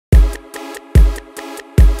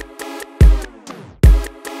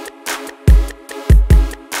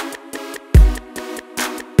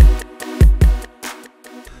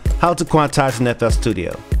How to quantize in FL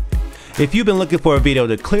Studio. If you've been looking for a video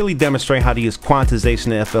to clearly demonstrate how to use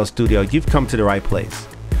quantization in FL Studio, you've come to the right place.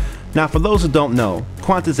 Now, for those who don't know,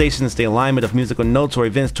 quantization is the alignment of musical notes or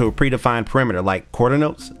events to a predefined parameter like quarter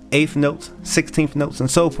notes, eighth notes, 16th notes,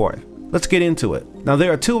 and so forth. Let's get into it. Now,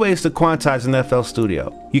 there are two ways to quantize in FL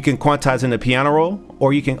Studio. You can quantize in the piano roll,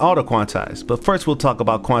 or you can auto quantize, but first we'll talk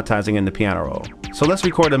about quantizing in the piano roll. So let's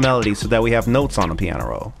record a melody so that we have notes on the piano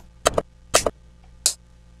roll.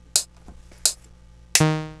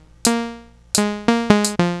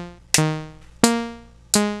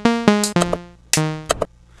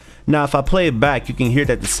 Now if I play it back, you can hear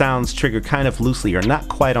that the sounds trigger kind of loosely or not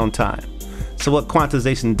quite on time. So what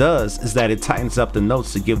quantization does is that it tightens up the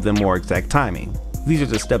notes to give them more exact timing. These are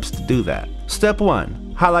the steps to do that. Step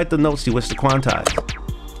 1. Highlight the notes you wish to quantize.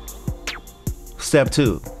 Step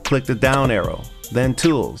 2. Click the down arrow, then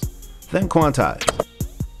Tools, then Quantize.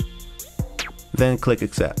 Then click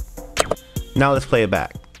Accept. Now let's play it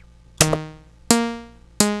back.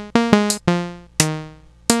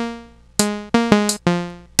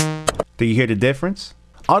 Do you hear the difference?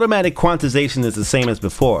 Automatic quantization is the same as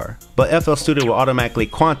before, but FL Studio will automatically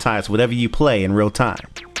quantize whatever you play in real time.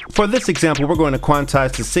 For this example, we're going to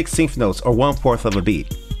quantize the 16th notes or 1/4 of a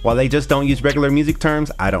beat. While they just don't use regular music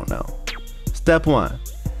terms, I don't know. Step 1.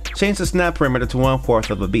 Change the snap parameter to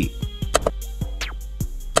 1/4 of a beat.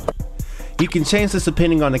 You can change this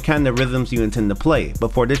depending on the kind of rhythms you intend to play,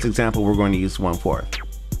 but for this example, we're going to use 1/4.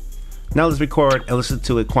 Now let's record and listen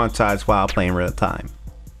to it quantize while playing real time.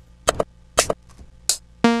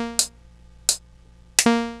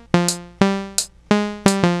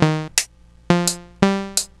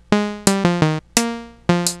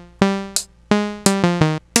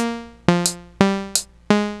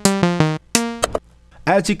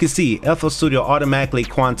 As you can see, FL Studio automatically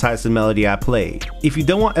quantized the melody I played. If you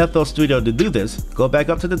don't want FL Studio to do this, go back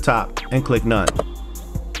up to the top and click None.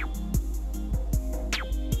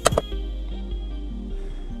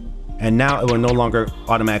 And now it will no longer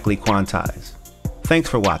automatically quantize. Thanks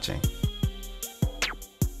for watching.